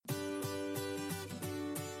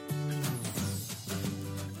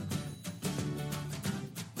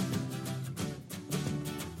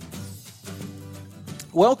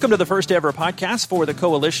Welcome to the first ever podcast for the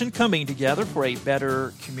Coalition, coming together for a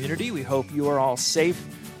better community. We hope you are all safe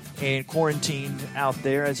and quarantined out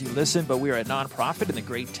there as you listen, but we are a nonprofit in the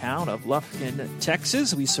great town of Lufkin,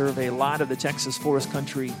 Texas. We serve a lot of the Texas Forest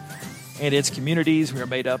Country and its communities. We are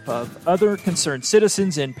made up of other concerned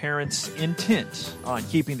citizens and parents intent on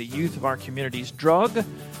keeping the youth of our communities drug,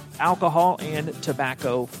 alcohol, and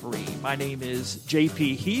tobacco free. My name is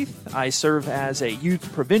JP Heath. I serve as a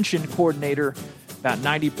youth prevention coordinator about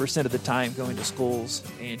 90% of the time, going to schools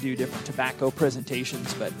and do different tobacco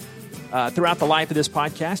presentations. But throughout the life of this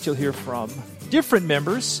podcast, you'll hear from different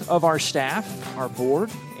members of our staff, our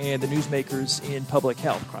board, and the newsmakers in public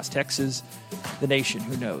health across Texas, the nation,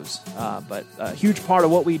 who knows. But a huge part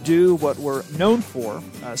of what we do, what we're known for,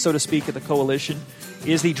 so to speak, at the Coalition,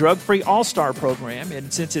 is the Drug-Free All-Star Program.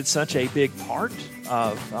 And since it's such a big part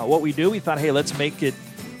of what we do, we thought, hey, let's make it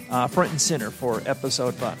front and center for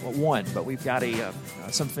episode 1. But we've got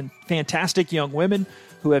some fantastic young women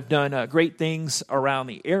who have done great things around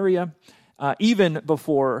the area, even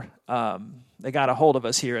before they got a hold of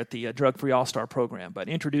us here at the Drug-Free All-Star Program. But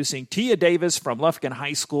introducing Tia Davis from Lufkin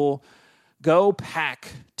High School. Go Pack.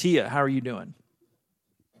 Tia, how are you doing?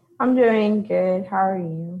 I'm doing good. How are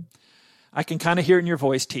you? I can kind of hear it in your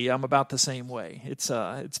voice, Tia. I'm about the same way.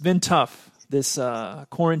 It's been tough this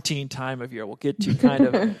quarantine time of year. We'll get to kind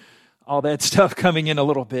of all that stuff coming in a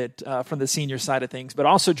little bit from the senior side of things. But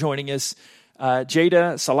also joining us,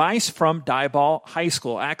 Jada Salais from Diboll High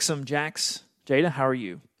School. Axum Jax. Jada, how are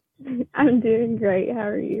you? I'm doing great. How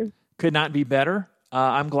are you? Could not be better.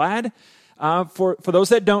 I'm glad. For those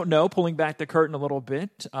that don't know, pulling back the curtain a little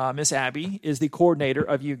bit, Miss Abby is the coordinator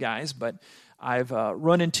of you guys, but I've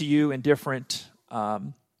run into you in different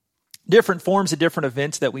forms of different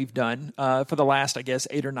events that we've done for the last,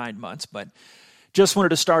 8 or 9 months. But just wanted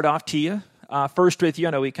to start off, Tia, first with you.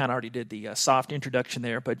 I know we kind of already did the soft introduction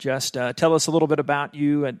there, but just tell us a little bit about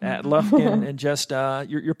you at Lufkin and just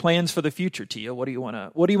your plans for the future, Tia. What do you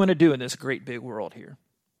want to do in this great big world here?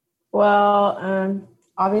 Well,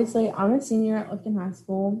 obviously, I'm a senior at Lufkin High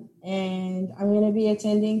School, and I'm going to be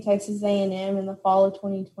attending Texas A&M in the fall of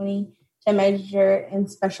 2020 to major in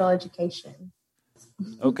special education.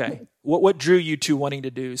 Okay. What drew you to wanting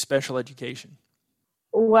to do special education?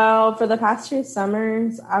 Well, for the past 2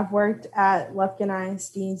 summers, I've worked at Lufkin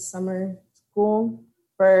ISD's summer school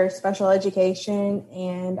for special education,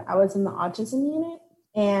 and I was in the autism unit.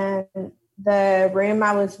 And the room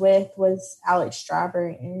I was with was Alex Driver,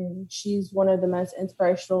 and she's one of the most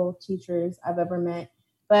inspirational teachers I've ever met.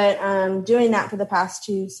 But doing that for the past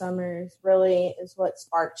 2 summers really is what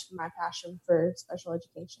sparked my passion for special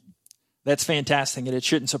education. That's fantastic, and it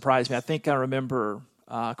shouldn't surprise me. I think I remember,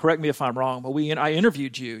 correct me if I'm wrong, but I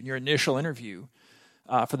interviewed you in your initial interview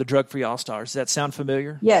for the Drug-Free All-Stars. Does that sound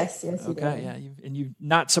familiar? Yes, okay, yeah. And you,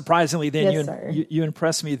 not surprisingly then, yes, you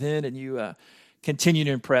impressed me then, and you continue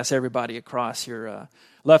to impress everybody across your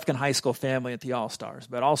Lufkin High School family at the All-Stars.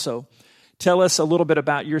 But also, tell us a little bit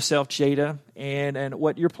about yourself, Jada, and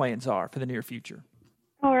what your plans are for the near future.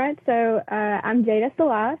 All right, so I'm Jada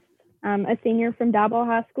Salais. I'm a senior from Diboll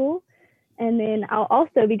High School. And then I'll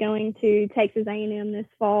also be going to Texas A&M this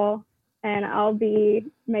fall, and I'll be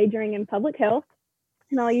majoring in public health.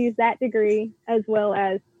 And I'll use that degree as well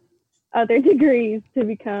as other degrees to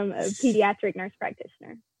become a pediatric nurse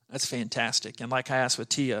practitioner. That's fantastic. And like I asked with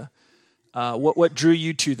Tia, what drew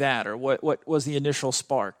you to that, or what was the initial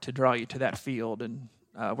spark to draw you to that field? And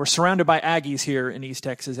we're surrounded by Aggies here in East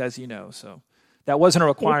Texas, as you know, so that wasn't a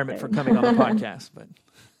requirement for coming on the podcast. But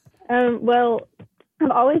well, I've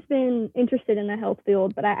always been interested in the health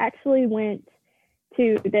field, but I actually went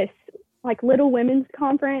to this little women's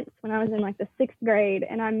conference when I was in the 6th grade,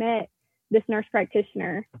 and I met this nurse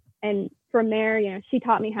practitioner. And from there, she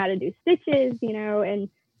taught me how to do stitches, and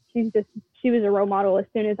she was a role model as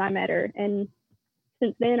soon as I met her. And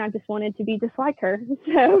since then, I just wanted to be just like her.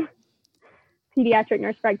 So pediatric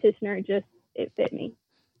nurse practitioner, it fit me.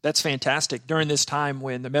 That's fantastic. During this time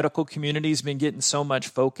when the medical community has been getting so much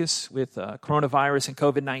focus with coronavirus and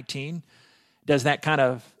COVID-19, does that kind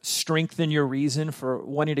of strengthen your reason for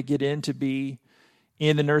wanting to get in to be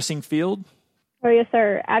in the nursing field? Oh, yes,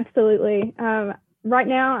 sir. Absolutely. Right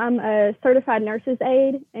now, I'm a certified nurse's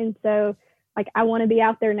aide, and so I want to be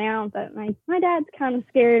out there now, but my dad's kind of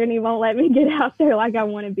scared and he won't let me get out there like I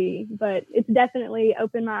want to be. But it's definitely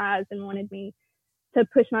opened my eyes and wanted me to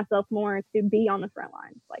push myself more to be on the front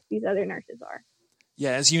lines like these other nurses are.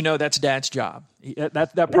 Yeah, as you know, that's Dad's job.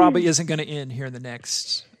 That probably isn't going to end here in the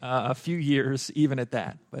next a few years, even at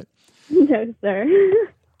that. But no, sir.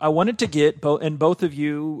 I wanted to get both of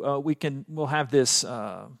you. We'll have this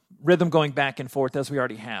rhythm going back and forth as we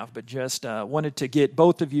already have, but just wanted to get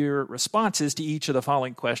both of your responses to each of the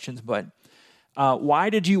following questions. But why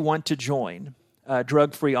did you want to join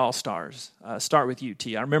Drug Free All Stars? Start with you,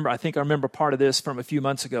 T. I think I remember part of this from a few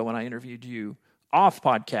months ago when I interviewed you off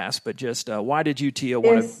podcast, but just why did you, Tia,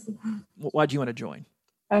 why'd you want to join?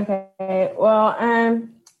 Okay, well,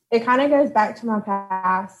 it kind of goes back to my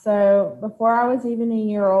past. So before I was even a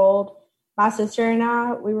year old, my sister and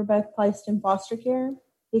I, we were both placed in foster care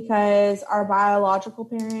because our biological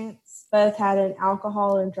parents both had an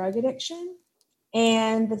alcohol and drug addiction.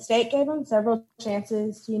 And the state gave them several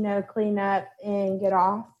chances to, clean up and get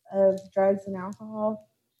off of drugs and alcohol.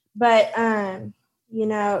 But,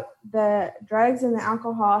 the drugs and the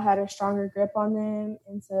alcohol had a stronger grip on them.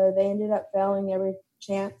 And so they ended up failing every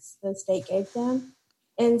chance the state gave them.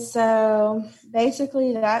 And so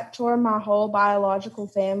basically that tore my whole biological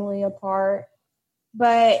family apart.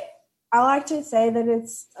 But I like to say that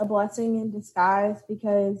it's a blessing in disguise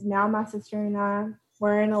because now my sister and I,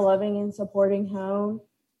 we're in a loving and supporting home.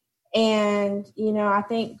 And, I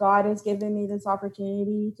think God has given me this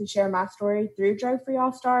opportunity to share my story through Drug Free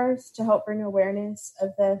All Stars to help bring awareness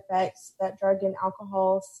of the effects that drug and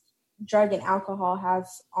alcohol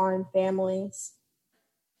has on families.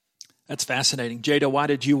 That's fascinating. Jada, why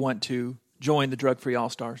did you want to join the Drug Free All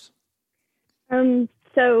Stars?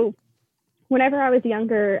 So whenever I was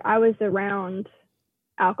younger, I was around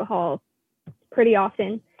alcohol pretty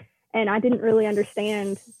often, and I didn't really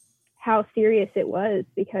understand how serious it was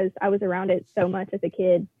because I was around it so much as a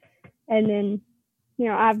kid. And then,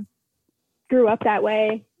 I grew up that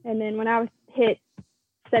way. And then when I was hit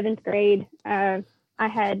 7th grade, I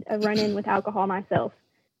had a run-in with alcohol myself.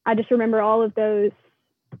 I just remember all of those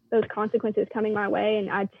consequences coming my way, and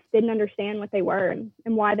I just didn't understand what they were and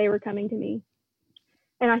why they were coming to me.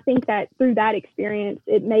 And I think that through that experience,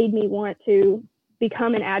 it made me want to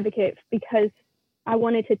become an advocate because I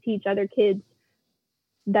wanted to teach other kids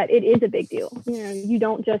that it is a big deal. You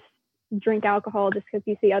don't just drink alcohol just because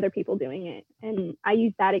you see other people doing it. And I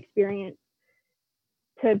used that experience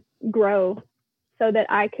to grow so that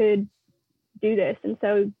I could do this. And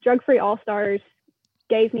so Drug Free All Stars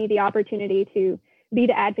gave me the opportunity to be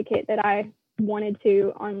the advocate that I wanted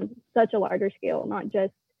to on such a larger scale, not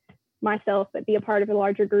just myself, but be a part of a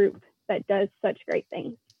larger group that does such great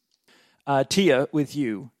things. Tia, with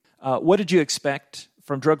you, what did you expect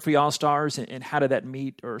from Drug Free All Stars, and how did that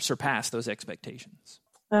meet or surpass those expectations?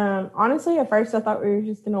 Honestly, at first I thought we were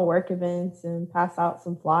just going to work events and pass out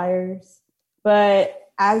some flyers. But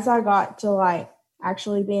as I got to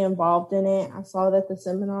actually be involved in it, I saw that the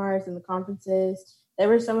seminars and the conferences, they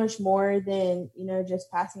were so much more than,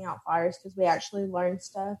 just passing out flyers, because we actually learned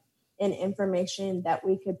stuff and information that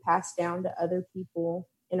we could pass down to other people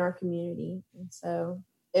in our community. And so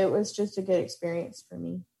it was just a good experience for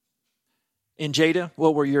me. And Jada,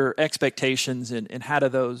 what were your expectations and how do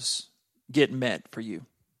those get met for you?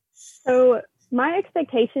 So my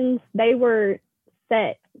expectations, they were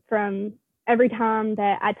set from every time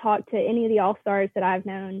that I talked to any of the All-Stars that I've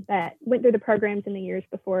known that went through the programs in the years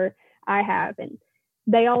before I have. And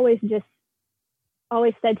they always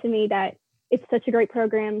said to me that it's such a great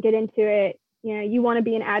program, get into it. You want to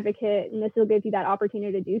be an advocate and this will give you that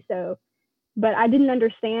opportunity to do so. But I didn't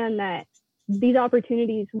understand that these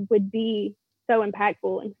opportunities would be so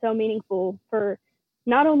impactful and so meaningful for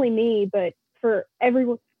not only me, but for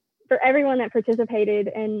everyone that participated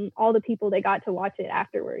and all the people that got to watch it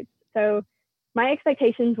afterwards. So my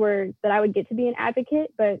expectations were that I would get to be an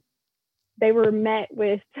advocate, but they were met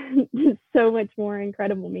with so much more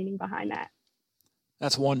incredible meaning behind that.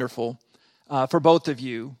 That's wonderful. For both of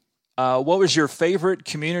you, what was your favorite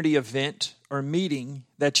community event or meeting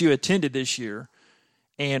that you attended this year,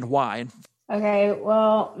 and why? Okay,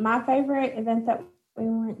 well, my favorite event that we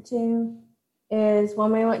went to is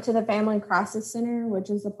when we went to the Family Crisis Center, which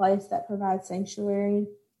is a place that provides sanctuary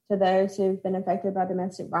to those who've been affected by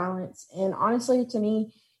domestic violence. And honestly, to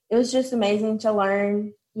me, it was just amazing to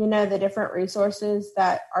learn, the different resources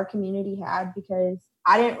that our community had, because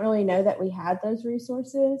I didn't really know that we had those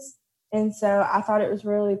resources. And so I thought it was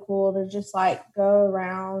really cool to just go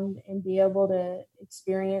around and be able to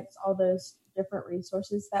experience all those different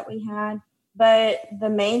resources that we had. But the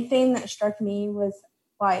main thing that struck me was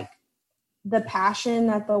the passion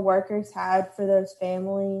that the workers had for those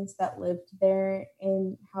families that lived there,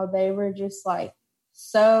 and how they were just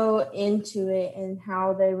so into it, and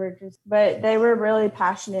how they were really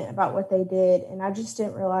passionate about what they did. And I just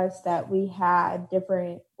didn't realize that we had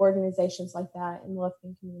different organizations like that in the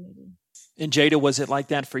Lufkin community. And Jada, was it like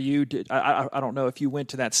that for you? I don't know if you went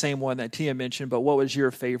to that same one that Tia mentioned, but what was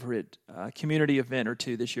your favorite community event or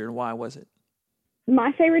two this year, and why was it?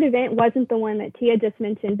 my favorite event wasn't the one that Tia just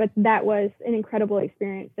mentioned, but that was an incredible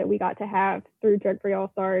experience that we got to have through Drug Free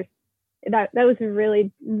All Stars. That was a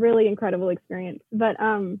really, really incredible experience. But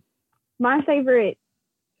my favorite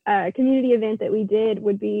community event that we did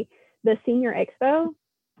would be the Senior Expo.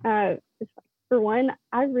 For one,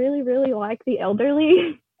 I really, really like the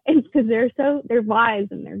elderly because they're wise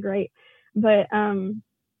and they're great. But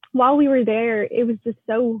while we were there, it was just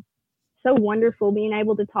so wonderful being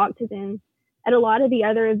able to talk to them. At a lot of the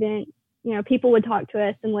other events, you know, people would talk to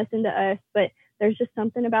us and listen to us, but there's just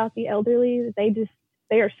something about the elderly that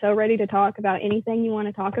they are so ready to talk about anything you want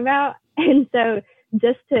to talk about. And so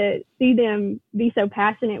just to see them be so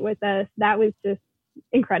passionate with us, that was just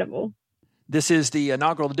incredible. This is the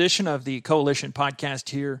inaugural edition of the Coalition podcast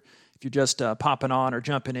here. If you're just popping on or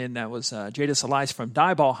jumping in, that was Jadis Elias from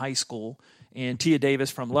Diboll High School and Tia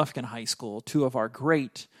Davis from Lufkin High School, two of our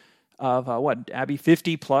great Abby,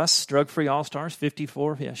 50-plus drug-free all-stars,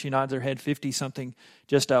 54. Yeah, she nods her head, 50-something.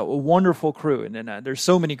 Just a wonderful crew. And then there's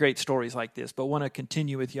so many great stories like this, but want to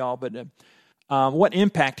continue with y'all. But what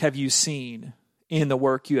impact have you seen in the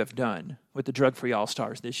work you have done with the drug-free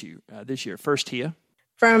all-stars this year? First, Tia.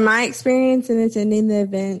 From my experience in attending the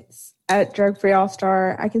events at Drug Free All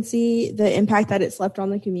Star, I can see the impact that it's left on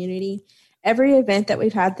the community. Every event that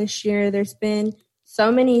we've had this year, there's been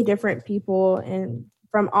so many different people and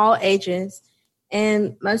from all ages.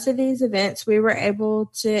 And most of these events, we were able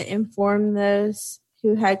to inform those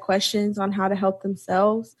who had questions on how to help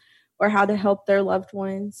themselves or how to help their loved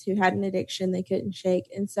ones who had an addiction they couldn't shake.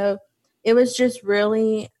 And so it was just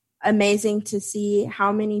really amazing to see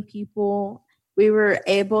how many people we were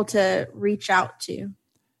able to reach out to.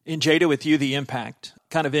 And Jada, with you, the impact,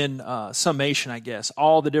 kind of in summation, I guess,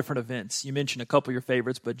 all the different events. You mentioned a couple of your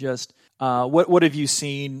favorites, but just what have you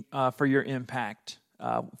seen for your impact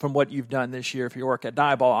from what you've done this year for your work at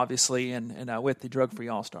Diboll, obviously, and with the Drug Free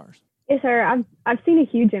All Stars? Yes, sir. I've seen a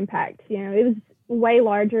huge impact. You know, it was way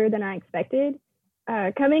larger than I expected.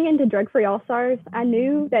 Coming into Drug Free All Stars, I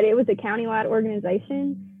knew that it was a countywide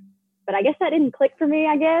organization, but I guess that didn't click for me.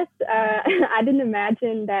 I didn't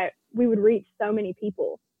imagine that we would reach so many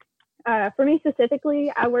people. For me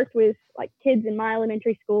specifically, I worked with like kids in my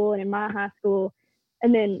elementary school and in my high school,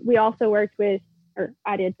 and then we also worked with, or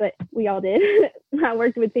I did, but we all did. I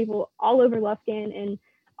worked with people all over Lufkin and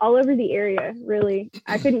all over the area, really.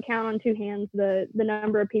 I couldn't count on two hands the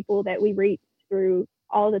number of people that we reached through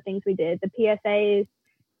all the things we did, the PSAs,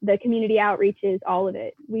 the community outreaches, all of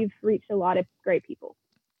it. We've reached a lot of great people.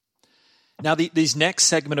 Now, these next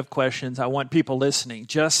segment of questions, I want people listening,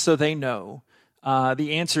 just so they know,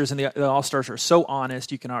 the answers in the All-Stars are so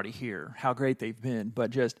honest, you can already hear how great they've been, but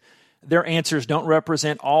just their answers don't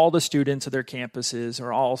represent all the students of their campuses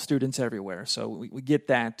or all students everywhere. So we get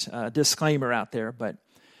that disclaimer out there. But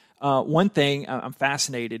one thing I'm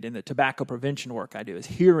fascinated in the tobacco prevention work I do is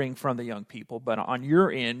hearing from the young people. But on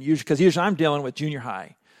your end, because usually I'm dealing with junior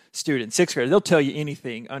high students, sixth grade, they'll tell you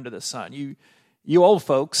anything under the sun. You old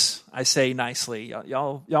folks, I say nicely,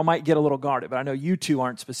 y'all might get a little guarded, but I know you two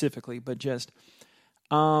aren't specifically. But just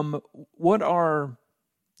what are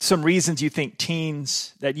some reasons you think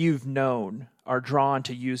teens that you've known are drawn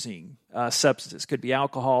to using substances? Could be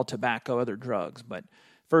alcohol, tobacco, other drugs. But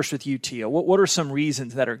first with you, Tia, what are some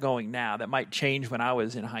reasons that are going now that might change when I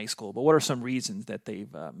was in high school? But what are some reasons that they've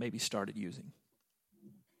maybe started using?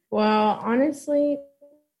 Well, honestly,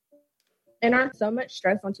 there aren't so much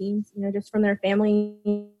stress on teens, just from their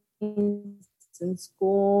families and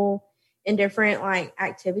school and different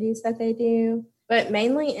activities that they do. But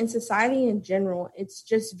mainly in society in general, it's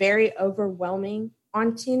just very overwhelming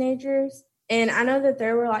on teenagers. And I know that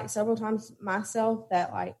there were several times myself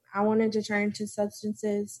that I wanted to turn to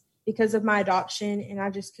substances because of my adoption, and I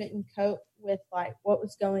just couldn't cope with what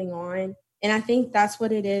was going on. And I think that's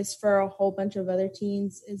what it is for a whole bunch of other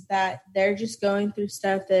teens, is that they're just going through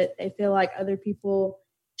stuff that they feel like other people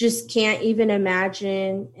just can't even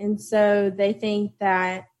imagine. And so they think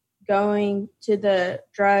that going to the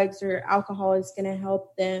drugs or alcohol is going to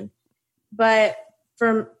help them. But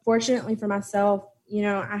fortunately for myself,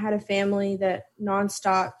 I had a family that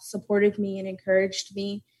nonstop supported me and encouraged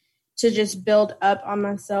me to just build up on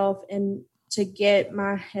myself and to get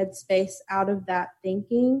my headspace out of that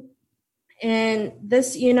thinking. And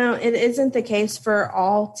this, it isn't the case for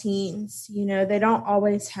all teens. They don't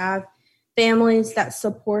always have families that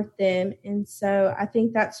support them. And so I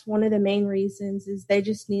think that's one of the main reasons, is they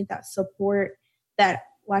just need that support that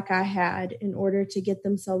I had in order to get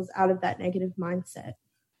themselves out of that negative mindset.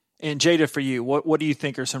 And Jada, for you, what do you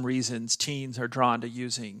think are some reasons teens are drawn to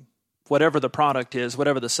using whatever the product is,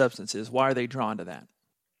 whatever the substance is? Why are they drawn to that?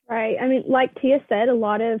 Right. I mean, like Tia said, a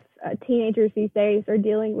lot of teenagers these days are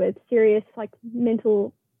dealing with serious like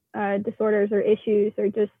mental disorders or issues or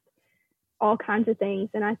just all kinds of things.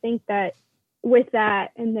 And I think that with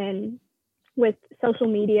that, and then with social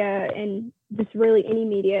media and just really any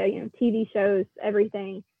media, TV shows,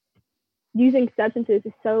 everything, using substances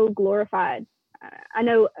is so glorified. I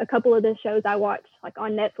know a couple of the shows I watch, like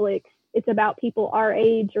on Netflix, it's about people our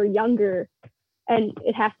age or younger, and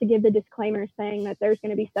it has to give the disclaimer saying that there's going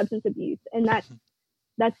to be substance abuse. And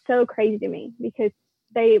that's so crazy to me, because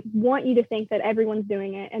they want you to think that everyone's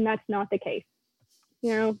doing it, and that's not the case.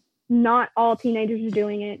 Not all teenagers are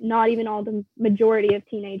doing it. Not even all the majority of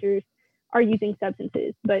teenagers are using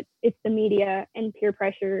substances, but it's the media and peer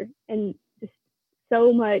pressure and just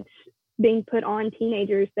so much being put on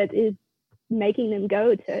teenagers that is making them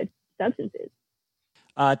go to substances.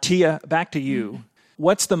 Tia, back to you.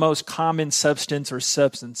 What's the most common substance or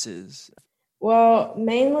substances? Well,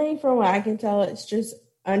 mainly from what I can tell, it's just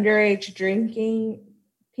underage drinking.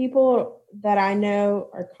 People that I know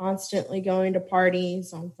are constantly going to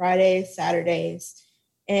parties on Fridays, Saturdays,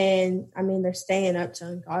 and I mean, they're staying up to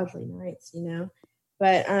ungodly nights,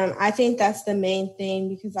 But I think that's the main thing,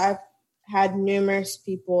 because I've had numerous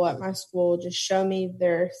people at my school just show me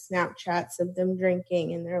their Snapchats of them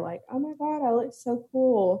drinking, and they're like, oh my God, I look so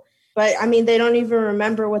cool. But I mean, they don't even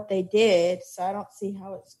remember what they did, so I don't see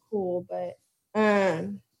how it's cool. But,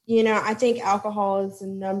 I think alcohol is the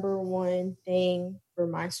number one thing for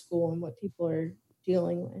my school and what people are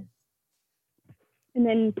dealing with. And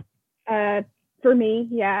then for me,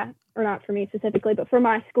 or not for me specifically, but for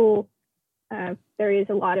my school, there is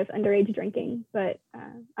a lot of underage drinking. But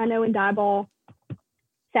I know in Diboll,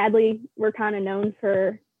 sadly, we're kind of known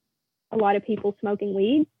for a lot of people smoking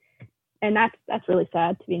weed. And that's really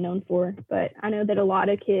sad to be known for. But I know that a lot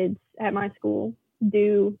of kids at my school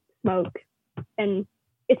do smoke, and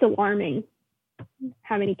it's alarming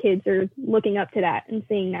how many kids are looking up to that and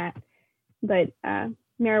seeing that. But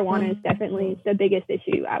marijuana is definitely the biggest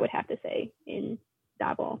issue, I would have to say, in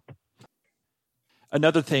Diboll.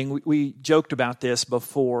 Another thing, we joked about this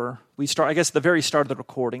before we start, I guess the very start of the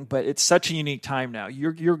recording, but it's such a unique time now.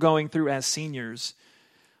 You're going through as seniors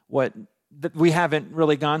what we haven't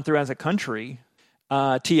really gone through as a country.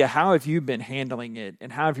 Tia, how have you been handling it,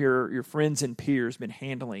 and how have your friends and peers been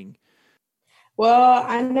handling? Well,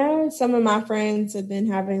 I know some of my friends have been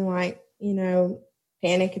having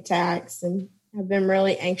panic attacks and have been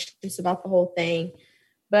really anxious about the whole thing.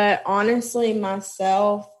 But honestly,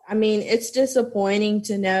 myself, I mean, it's disappointing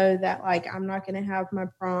to know that I'm not going to have my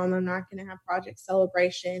prom. I'm not going to have project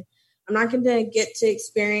celebration. I'm not going to get to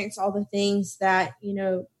experience all the things that,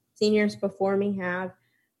 seniors before me have.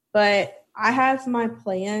 But I have my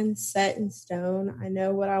plans set in stone. I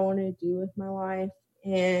know what I want to do with my life.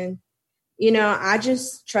 And I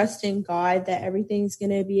just trust in God that everything's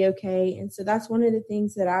going to be okay. And so that's one of the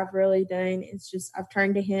things that I've really done is just I've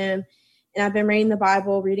turned to Him, and I've been reading the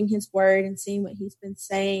Bible, reading His Word, and seeing what He's been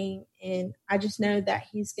saying. And I just know that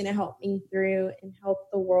He's going to help me through and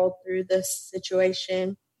help the world through this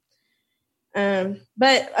situation.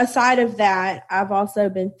 But aside of that, I've also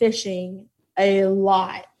been fishing a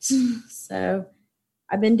lot. So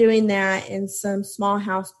I've been doing that in some small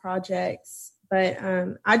house projects. But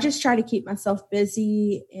I just try to keep myself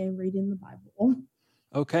busy and reading the Bible.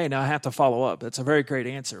 Okay, now I have to follow up. That's a very great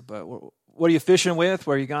answer. But what are you fishing with?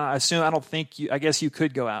 Where are you going? I guess you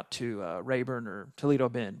could go out to Rayburn or Toledo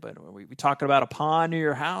Bend. But are we talking about a pond near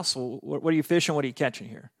your house? What are you fishing? What are you catching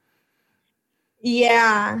here?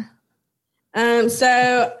 Yeah. I go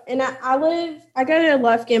to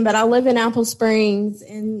Lufkin, but I live in Apple Springs,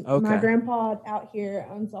 and my grandpa out here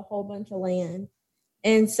owns a whole bunch of land.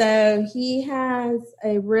 And so he has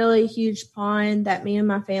a really huge pond that me and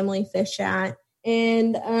my family fish at.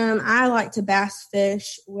 And I like to bass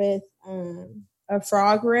fish with a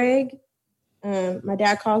frog rig. My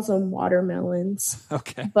dad calls them watermelons.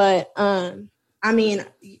 Okay. But,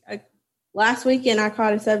 last weekend I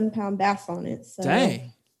caught a 7-pound bass on it. So.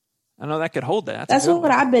 Dang. I know that could hold that. That's what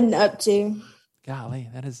I've been up to. Golly,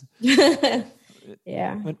 that is...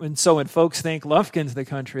 Yeah. When folks think Lufkin's the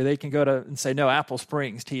country, they can go to and say, no, Apple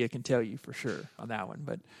Springs. Tia can tell you for sure on that one.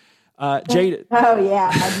 But Jada. Oh,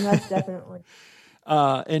 yeah, most definitely.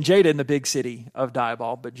 And Jada in the big city of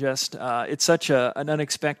Diboll, but just it's such an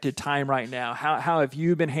unexpected time right now. How have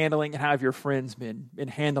you been handling, and how have your friends been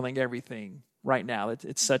handling everything right now?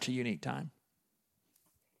 It's such a unique time.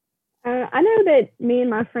 I know that me and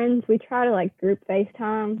my friends, we try to group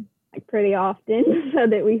FaceTime pretty often so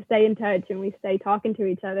that we stay in touch and we stay talking to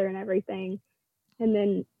each other and everything. And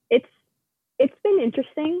then it's been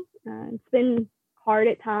interesting. It's been hard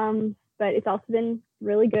at times, but it's also been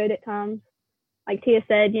really good at times. Like Tia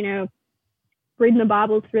said, reading the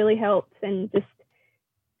Bibles really helps, and just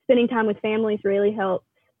spending time with families really helps.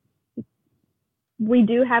 We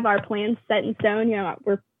do have our plans set in stone.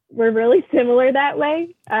 We're really similar that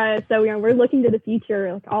way. So we're looking to the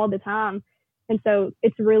future like all the time, and so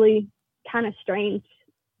it's really kind of strange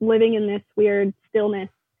living in this weird stillness.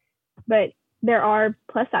 But there are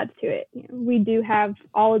plus sides to it. We do have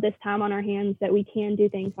all of this time on our hands that we can do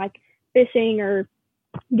things like fishing or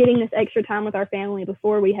getting this extra time with our family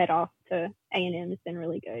before we head off to A&M has been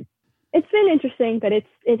really good. It's been interesting, but it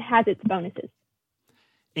has its bonuses.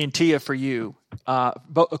 And Tia, for you, a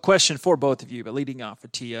question for both of you, but leading off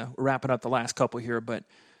with Tia, we're wrapping up the last couple here, but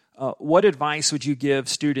what advice would you give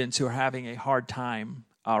students who are having a hard time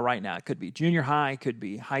right now? It could be junior high, could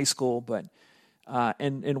be high school, but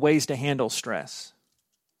and ways to handle stress?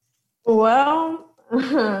 Well,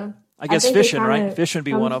 I guess fishing, right? Fishing would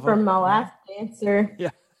be one of them. From my last answer.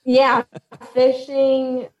 Yeah,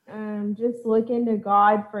 fishing, just looking to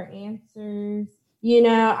God for answers.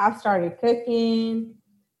 I've started cooking.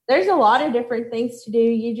 There's a lot of different things to do.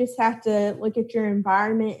 You just have to look at your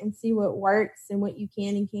environment and see what works and what you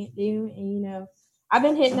can and can't do. And, I've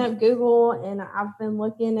been hitting up Google and I've been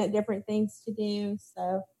looking at different things to do.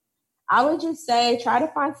 So I would just say, try to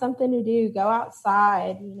find something to do, go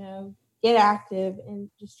outside, get active, and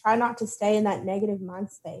just try not to stay in that negative mind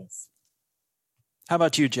space. How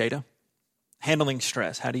about you, Jada? Handling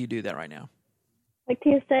stress. How do you do that right now? Like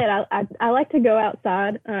Tia said, I like to go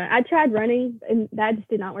outside. I tried running, and that just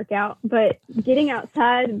did not work out. But getting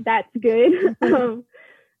outside, that's good.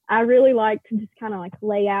 I really like to just kind of like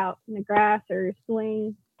lay out in the grass or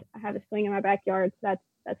swing. I have a swing in my backyard, so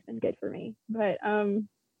that's been good for me. But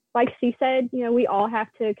like she said, we all have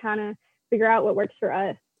to kind of figure out what works for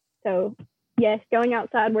us. So yes, going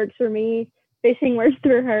outside works for me. Fishing works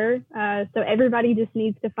for her. So everybody just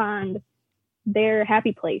needs to find their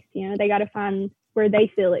happy place. They got to find where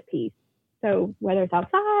they feel at peace. So whether it's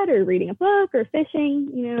outside or reading a book or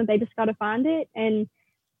fishing, they just got to find it and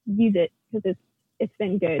use it because it's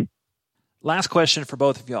been good. Last question for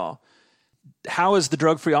both of y'all. How has the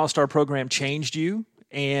Drug Free All-Star program changed you?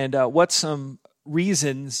 And what's some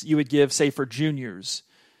reasons you would give, say, for juniors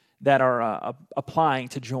that are applying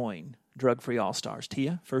to join Drug Free All-Stars?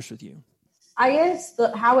 Tia, first with you. I guess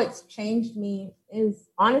how it's changed me is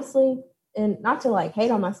honestly, and not to like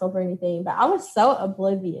hate on myself or anything, but I was so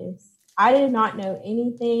oblivious. I did not know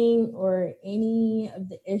anything or any of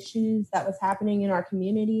the issues that was happening in our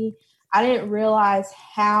community. I didn't realize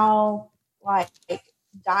how like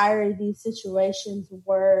dire these situations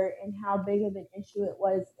were and how big of an issue it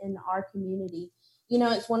was in our community.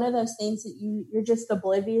 It's one of those things that you're just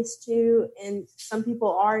oblivious to, and some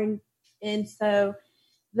people are. And so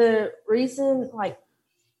the reason,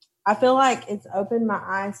 I feel like it's opened my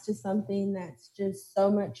eyes to something that's just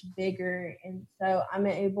so much bigger. And so I'm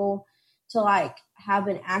able to have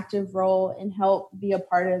an active role and help be a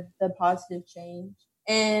part of the positive change.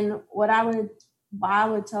 And why I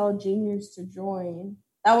would tell juniors to join,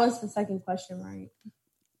 that was the second question, right?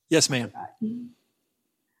 Yes, ma'am.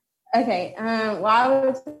 Okay. Why I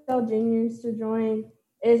would tell juniors to join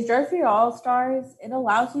is Drug Free All-Stars. It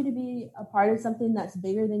allows you to be a part of something that's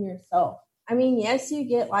bigger than yourself. I mean, yes, you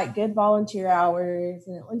get good volunteer hours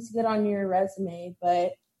and it looks good on your resume,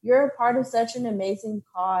 but you're a part of such an amazing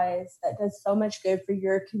cause that does so much good for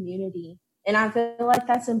your community. And I feel like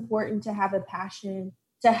that's important to have a passion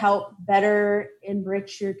to help better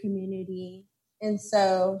enrich your community. And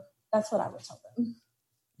so that's what I would tell them.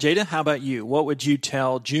 Jada, how about you? What would you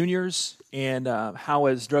tell juniors, and how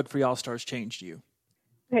has Drug Free All-Stars changed you?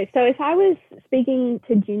 Okay, so if I was speaking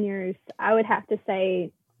to juniors, I would have to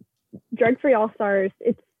say Drug Free All-Stars,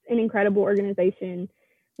 it's an incredible organization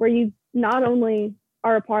where you not only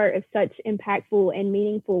are a part of such impactful and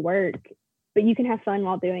meaningful work, but you can have fun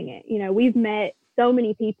while doing it. We've met so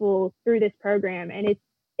many people through this program, and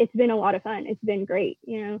it's been a lot of fun. It's been great.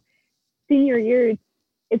 Senior year,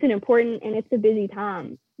 it's an important and it's a busy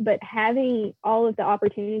time, but having all of the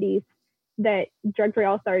opportunities that Drug Free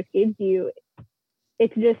All-Stars gives you,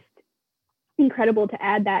 it's just incredible to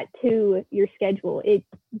add that to your schedule. It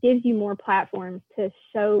gives you more platforms to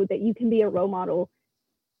show that you can be a role model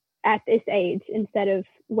at this age instead of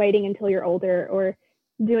waiting until you're older or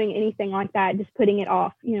doing anything like that, just putting it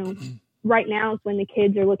off. Right now is when the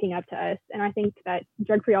kids are looking up to us. And I think that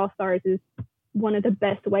Drug Free All-Stars is one of the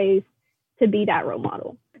best ways to be that role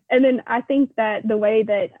model. And then I think that the way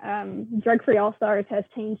that Drug Free All-Stars has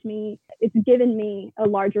changed me, it's given me a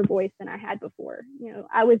larger voice than I had before.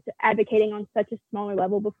 I was advocating on such a smaller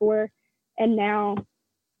level before, and now,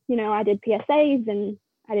 I did PSAs and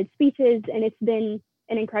I did speeches, and it's been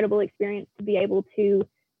an incredible experience to be able to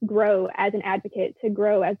grow as an advocate, to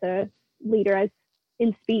grow as a leader, as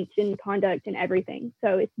in speech and conduct and everything.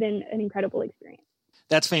 So it's been an incredible experience.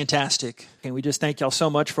 That's fantastic. And we just thank y'all so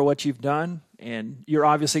much for what you've done. And you're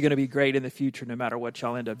obviously going to be great in the future no matter what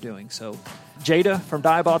y'all end up doing. So Jada from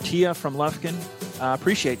Diboll, Tia from Lufkin,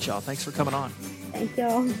 appreciate y'all. Thanks for coming on. Thank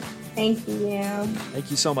y'all. Thank you. Thank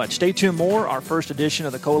you so much. Stay tuned more. Our first edition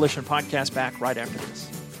of the Coalition Podcast back right after this.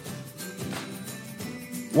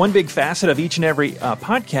 One big facet of each and every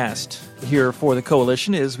podcast here for the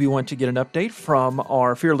Coalition is we want to get an update from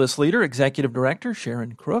our fearless leader, Executive Director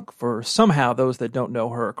Sharon Crook, for somehow those that don't know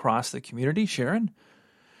her across the community. Sharon,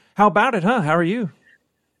 how about it, huh? How are you?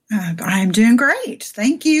 I'm doing great.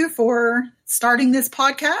 Thank you for starting this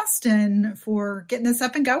podcast and for getting this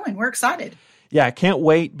up and going. We're excited. Yeah, I can't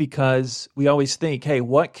wait because we always think, hey,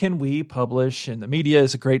 what can we publish? And the media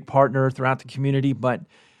is a great partner throughout the community, but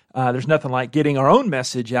there's nothing like getting our own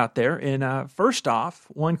message out there. And first off,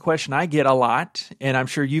 one question I get a lot, and I'm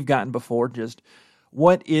sure you've gotten before, just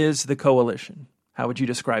what is the Coalition? How would you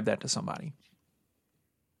describe that to somebody?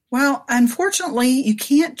 Well, unfortunately, you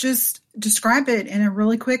can't just describe it in a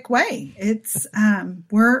really quick way. It's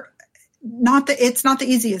it's not the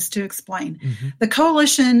easiest to explain. Mm-hmm. The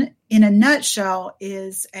Coalition, in a nutshell,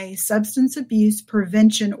 is a substance abuse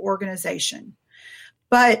prevention organization.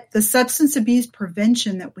 But the substance abuse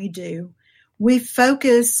prevention that we do, we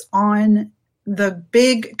focus on the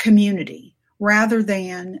big community rather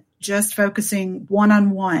than just focusing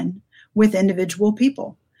one-on-one with individual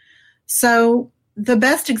people. So the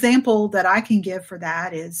best example that I can give for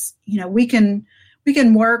that is, we can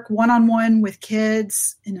work one-on-one with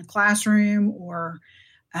kids in a classroom or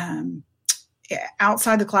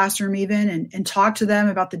outside the classroom even and talk to them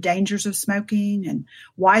about the dangers of smoking and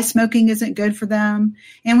why smoking isn't good for them.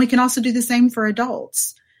 And we can also do the same for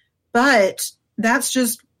adults. But that's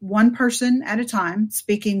just one person at a time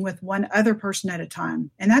speaking with one other person at a time.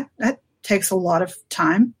 And that takes a lot of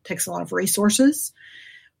time, takes a lot of resources.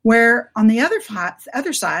 Where on the other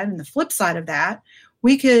side and the flip side of that,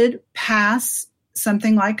 we could pass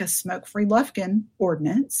something like a smoke-free Lufkin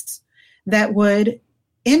ordinance that would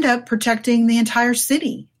end up protecting the entire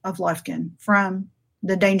city of Lufkin from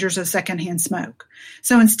the dangers of secondhand smoke.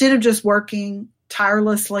 So instead of just working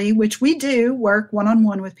tirelessly, which we do work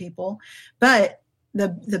one-on-one with people, but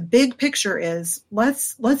the big picture is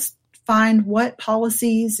let's find what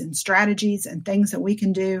policies and strategies and things that we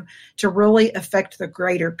can do to really affect the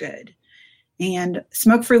greater good. And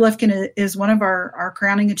Smoke-Free Lufkin is one of our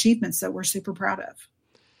crowning achievements that we're super proud of.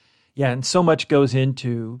 Yeah, and so much goes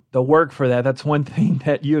into the work for that. That's one thing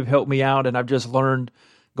that you have helped me out, and I've just learned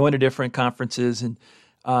going to different conferences and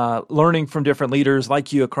learning from different leaders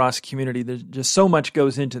like you across the community. There's just so much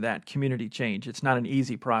goes into that community change. It's not an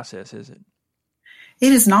easy process, is it?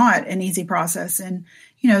 It is not an easy process. And,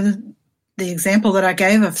 the example that I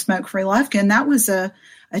gave of Smoke-Free Lufkin, that was a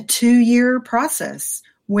 2-year process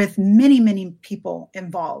with many, many people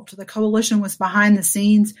involved. The Coalition was behind the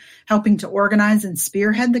scenes helping to organize and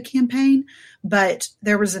spearhead the campaign, but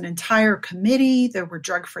there was an entire committee. There were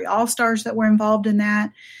Drug-Free All-Stars that were involved in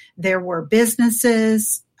that. There were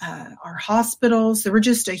businesses, our hospitals. There were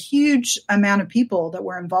just a huge amount of people that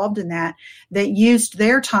were involved in that used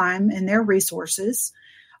their time and their resources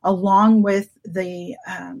along with the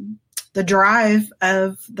drive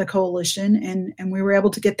of the Coalition, and we were able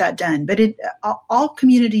to get that done. But all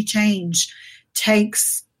community change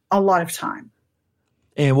takes a lot of time.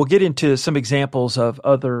 And we'll get into some examples of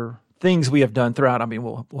other things we have done throughout. I mean,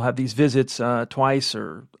 we'll have these visits twice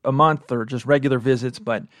or a month or just regular visits.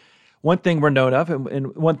 But one thing we're known of,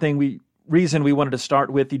 and one thing reason we wanted to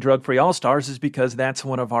start with the Drug-Free All-Stars is because that's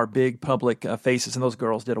one of our big public faces, and those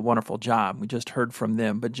girls did a wonderful job. We just heard from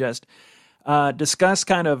them. But just discuss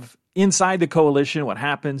kind of inside the Coalition, what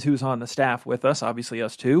happens, who's on the staff with us, obviously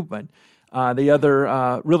us too, but the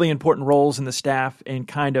other really important roles in the staff and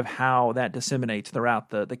kind of how that disseminates throughout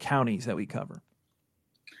the counties that we cover.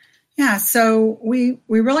 Yeah, so we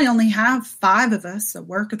really only have 5 of us that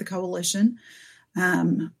work at the Coalition.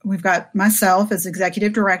 We've got myself as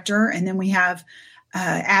executive director, and then we have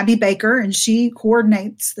Abby Baker, and she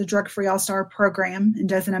coordinates the Drug-Free All-Star program and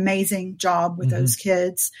does an amazing job with those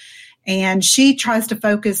kids. And she tries to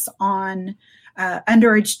focus on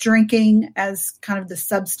underage drinking as kind of the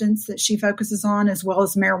substance that she focuses on, as well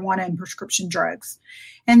as marijuana and prescription drugs.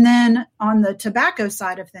 And then on the tobacco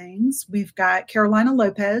side of things, we've got Carolina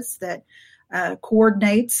Lopez that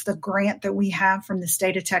coordinates the grant that we have from the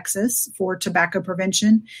state of Texas for tobacco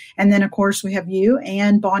prevention. And then, of course, we have you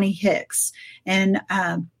and Bonnie Hicks. And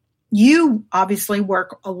you obviously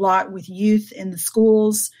work a lot with youth in the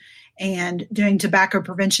schools and doing tobacco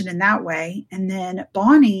prevention in that way. And then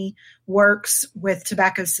Bonnie works with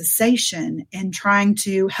tobacco cessation and trying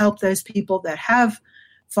to help those people that have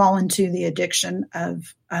fallen to the addiction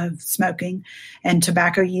of smoking and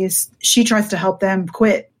tobacco use. She tries to help them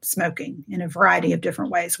quit smoking in a variety of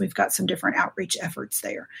different ways. We've got some different outreach efforts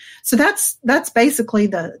there. So that's basically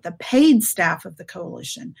the paid staff of the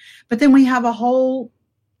coalition. But then we have a whole,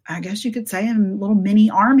 I guess you could say, a little mini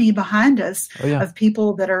army behind us of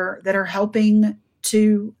people that are helping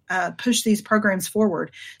to push these programs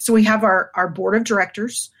forward. So we have our board of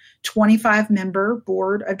directors, 25-member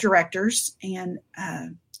board of directors. And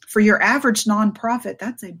for your average nonprofit,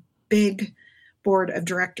 that's a big board of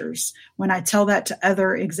directors. When I tell that to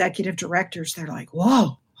other executive directors, they're like,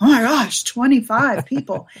 whoa, oh my gosh, 25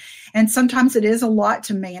 people. And sometimes it is a lot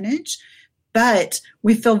to manage, but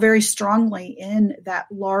we feel very strongly in that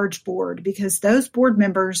large board because those board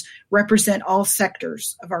members represent all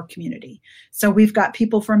sectors of our community. So we've got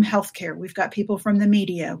people from healthcare. We've got people from the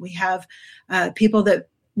media. We have people that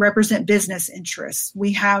represent business interests.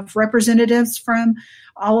 We have representatives from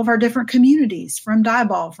all of our different communities, from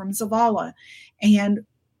Diboll, from Zavala. And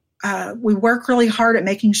we work really hard at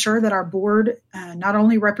making sure that our board not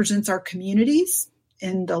only represents our communities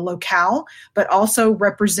in the locale, but also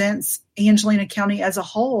represents Angelina County as a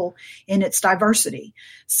whole in its diversity.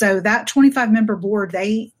 So that 25-member board,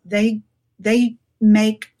 they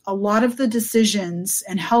make a lot of the decisions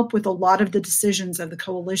and help with a lot of the decisions of the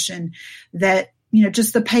coalition that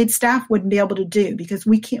just the paid staff wouldn't be able to do because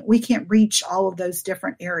we can't reach all of those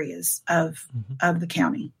different areas of the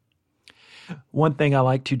county. One thing I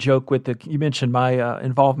like to joke with you mentioned my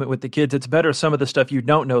involvement with the kids. It's better some of the stuff you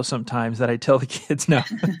don't know sometimes that I tell the kids now.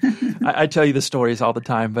 I tell you the stories all the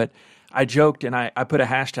time, but I joked and I put a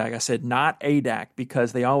hashtag. I said, not ADAC,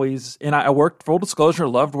 because they always, and I worked, full disclosure,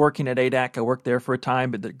 loved working at ADAC. I worked there for a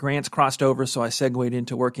time, but the grants crossed over, so I segued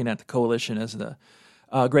into working at the coalition as the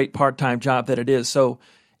great part-time job that it is. So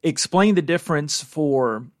explain the difference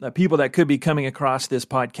for people that could be coming across this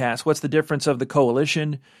podcast. What's the difference of the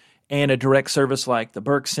coalition and a direct service like the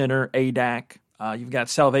Burke Center, ADAC? You've got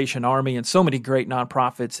Salvation Army and so many great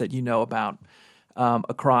nonprofits that you know about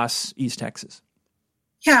across East Texas.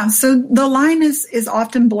 Yeah, so the line is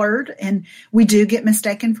often blurred, and we do get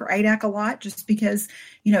mistaken for ADAC a lot just because,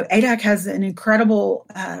 ADAC has an incredible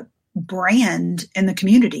brand in the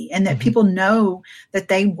community and that people know that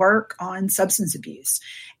they work on substance abuse.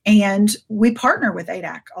 And we partner with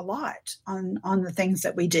ADAC a lot on the things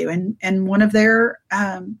that we do. And one of their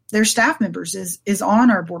staff members is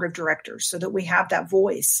on our board of directors so that we have that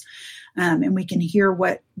voice and we can hear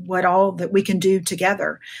what all that we can do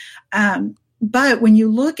together. But when you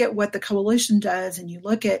look at what the coalition does and you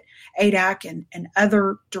look at ADAC and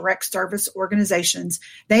other direct service organizations,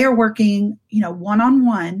 they are working,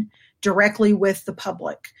 one-on-one directly with the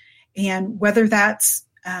public. And whether that's,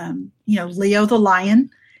 Leo the Lion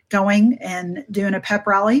going and doing a pep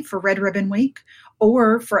rally for Red Ribbon Week,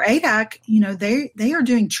 or for ADAC, they are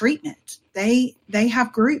doing treatment. They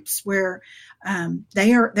have groups where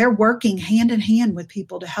they're working hand in hand with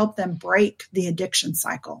people to help them break the addiction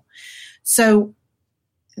cycle. So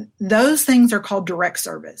those things are called direct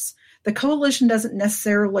service. The coalition doesn't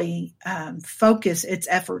necessarily focus its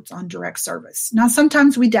efforts on direct service. Now,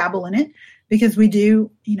 sometimes we dabble in it because we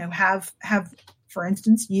do, have, for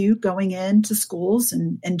instance, you going into schools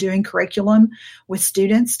and doing curriculum with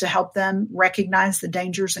students to help them recognize the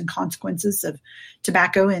dangers and consequences of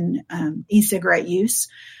tobacco and e-cigarette use.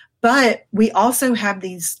 But we also have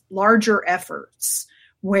these larger efforts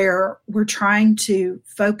where we're trying to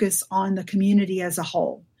focus on the community as a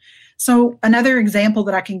whole. So another example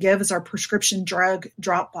that I can give is our prescription drug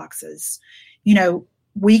drop boxes.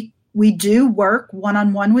 We do work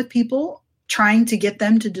one-on-one with people, trying to get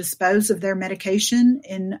them to dispose of their medication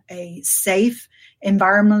in a safe,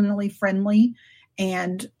 environmentally friendly,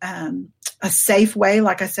 and a safe way,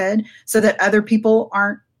 like I said, so that other people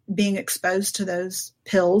aren't being exposed to those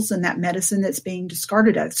pills and that medicine that's being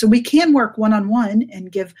discarded of. So we can work one-on-one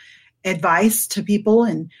and give advice to people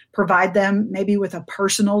and provide them maybe with a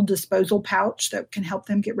personal disposal pouch that can help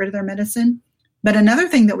them get rid of their medicine. But another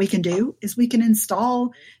thing that we can do is we can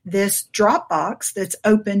install this drop box that's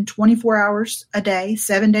open 24 hours a day,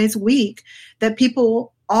 7 days a week, that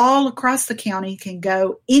people all across the county can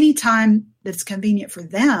go anytime that's convenient for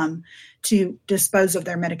them to dispose of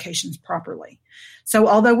their medications properly. So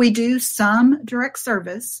although we do some direct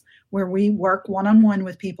service where we work one-on-one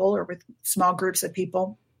with people or with small groups of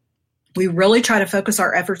people, We really try to focus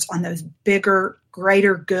our efforts on those bigger,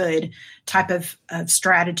 greater good type of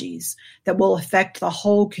strategies that will affect the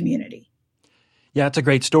whole community. Yeah, it's a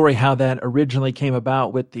great story how that originally came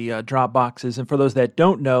about with the drop boxes. And for those that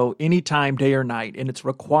don't know, anytime, day or night, and it's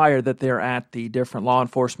required that they're at the different law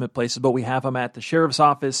enforcement places, but we have them at the sheriff's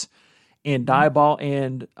office in Diboll,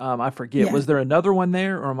 and I forget, was there another one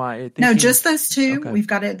there, or am I thinking? No, just those two. Okay. We've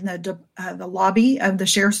got it in the lobby of the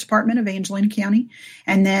Sheriff's Department of Angelina County,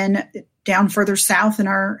 and then down further south in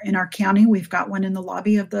our county, we've got one in the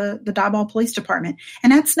lobby of the Diboll Police Department,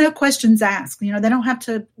 and that's no questions asked. You know, they don't have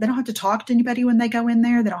to talk to anybody when they go in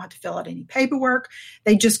there. They don't have to fill out any paperwork.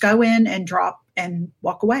 They just go in and drop and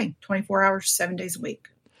walk away. 24 hours, 7 days a week.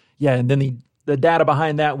 Yeah, and then the data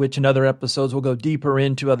behind that, which in other episodes will go deeper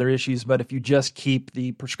into other issues, but if you just keep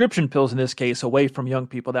the prescription pills in this case away from young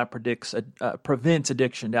people, that prevents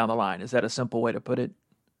addiction down the line. Is that a simple way to put it?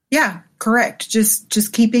 Yeah, correct.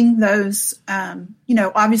 Just keeping those,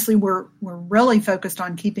 obviously we're really focused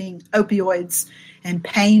on keeping opioids and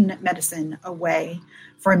pain medicine away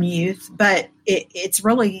from youth, but it's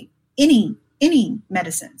really any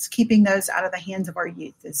medicines, keeping those out of the hands of our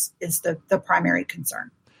youth is the primary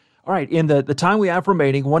concern. All right. In the time we have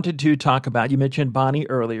remaining, wanted to talk about, you mentioned Bonnie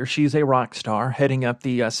earlier. She's a rock star heading up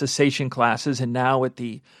the cessation classes and now with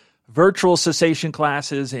the virtual cessation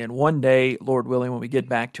classes. And one day, Lord willing, when we get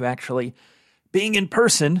back to actually being in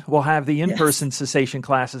person, we'll have the in-person cessation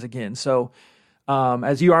classes again. So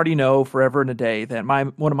as you already know, forever and a day, that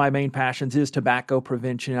one of my main passions is tobacco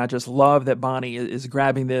prevention. I just love that Bonnie is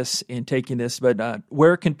grabbing this and taking this. But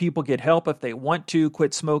where can people get help if they want to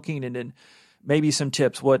quit smoking? And then maybe some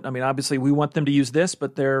tips. Obviously we want them to use this,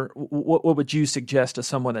 but what would you suggest to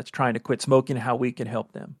someone that's trying to quit smoking and how we can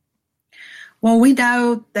help them? Well, we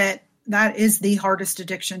know that is the hardest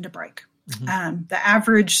addiction to break. Mm-hmm. The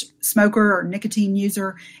average smoker or nicotine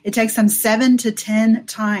user, it takes them 7 to 10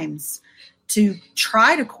 times to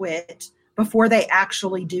try to quit before they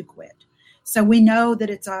actually do quit. So we know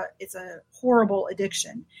that it's a horrible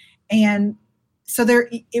addiction. And so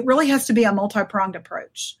it really has to be a multi-pronged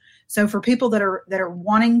approach. So for people that are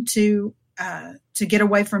wanting to get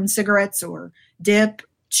away from cigarettes or dip,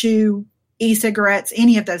 chew, e-cigarettes,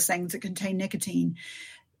 any of those things that contain nicotine,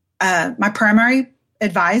 my primary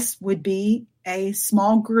advice would be a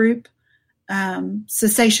small group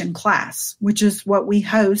cessation class, which is what we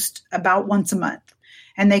host about once a month.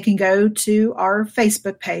 And they can go to our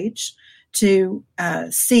Facebook page to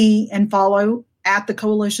see and follow at the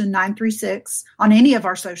Coalition 936 on any of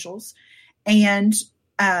our socials. And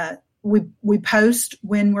we post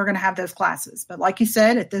when we're going to have those classes. But like you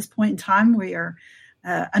said, at this point in time, we are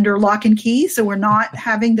under lock and key. So we're not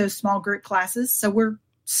having those small group classes. So we're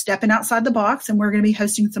stepping outside the box and we're going to be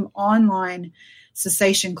hosting some online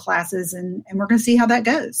cessation classes and we're going to see how that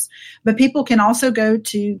goes. But people can also go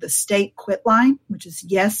to the state quit line, which is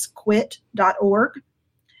yesquit.org.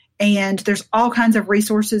 And there's all kinds of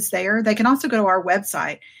resources there. They can also go to our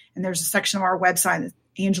website, and there's a section of our website,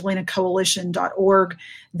 angelinacoalition.org,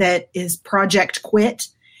 that is Project Quit.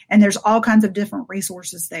 And there's all kinds of different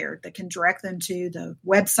resources there that can direct them to the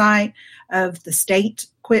website of the state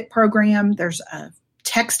quit program. There's a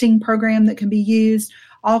texting program that can be used,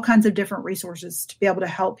 all kinds of different resources to be able to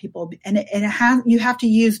help people. And you have to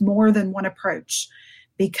use more than one approach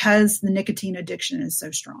because the nicotine addiction is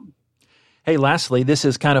so strong. Hey, lastly, this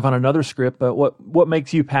is kind of on another script, but what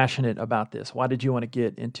makes you passionate about this? Why did you want to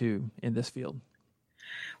get in this field?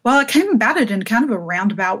 Well, I came about it in kind of a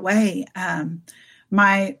roundabout way.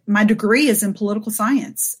 My degree is in political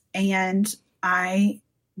science, and I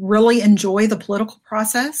really enjoy the political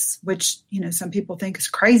process, which, some people think is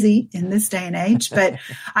crazy in this day and age, but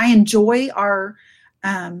I enjoy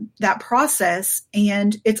that process.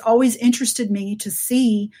 And it's always interested me to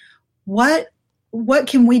see what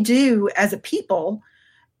can we do as a people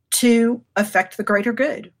to affect the greater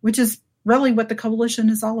good, which is really what the coalition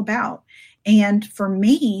is all about. And for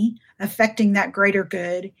me, affecting that greater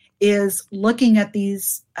good is looking at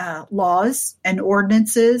these laws and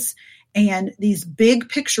ordinances and these big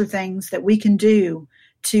picture things that we can do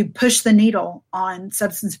to push the needle on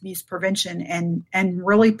substance abuse prevention and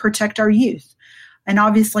really protect our youth. And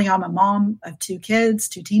obviously, I'm a mom of 2 kids,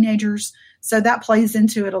 2 teenagers, so that plays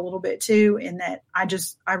into it a little bit too, in that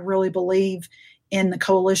I really believe in the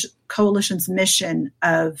coalition's mission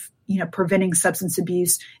of preventing substance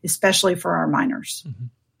abuse, especially for our minors. Mm-hmm.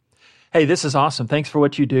 Hey, this is awesome. Thanks for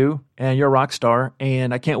what you do, and you're a rock star,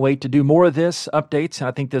 and I can't wait to do more of this, updates, and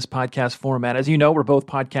I think this podcast format, as you know, we're both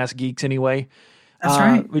podcast geeks anyway. That's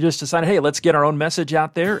right. We just decided, hey, let's get our own message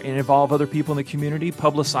out there and involve other people in the community,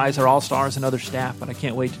 publicize our all-stars and other staff, but I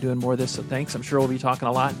can't wait to doing more of this, so thanks. I'm sure we'll be talking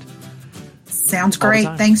a lot. Sounds great.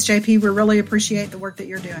 Thanks, JP. We really appreciate the work that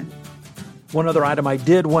you're doing. One other item I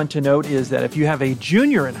did want to note is that if you have a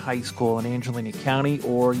junior in high school in Angelina County,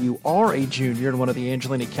 or you are a junior in one of the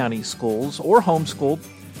Angelina County schools or homeschooled,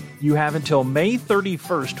 you have until May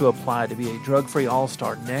 31st to apply to be a drug-free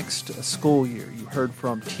all-star next school year. You heard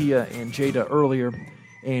from Tia and Jada earlier,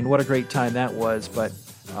 and what a great time that was. But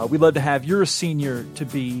we'd love to have your senior to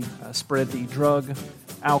be spread the drug,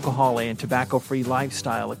 alcohol, and tobacco-free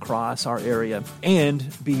lifestyle across our area and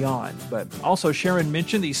beyond. But also, Sharon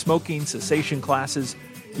mentioned the smoking cessation classes.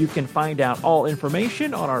 You can find out all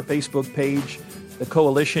information on our Facebook page, The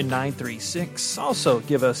Coalition 936. Also,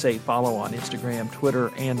 give us a follow on Instagram,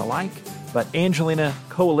 Twitter, and the like. But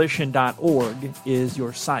AngelinaCoalition.org is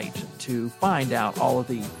your site to find out all of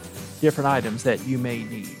the different items that you may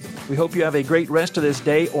need. We hope you have a great rest of this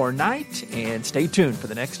day or night, and stay tuned for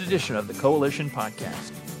the next edition of the Coalition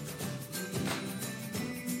Podcast.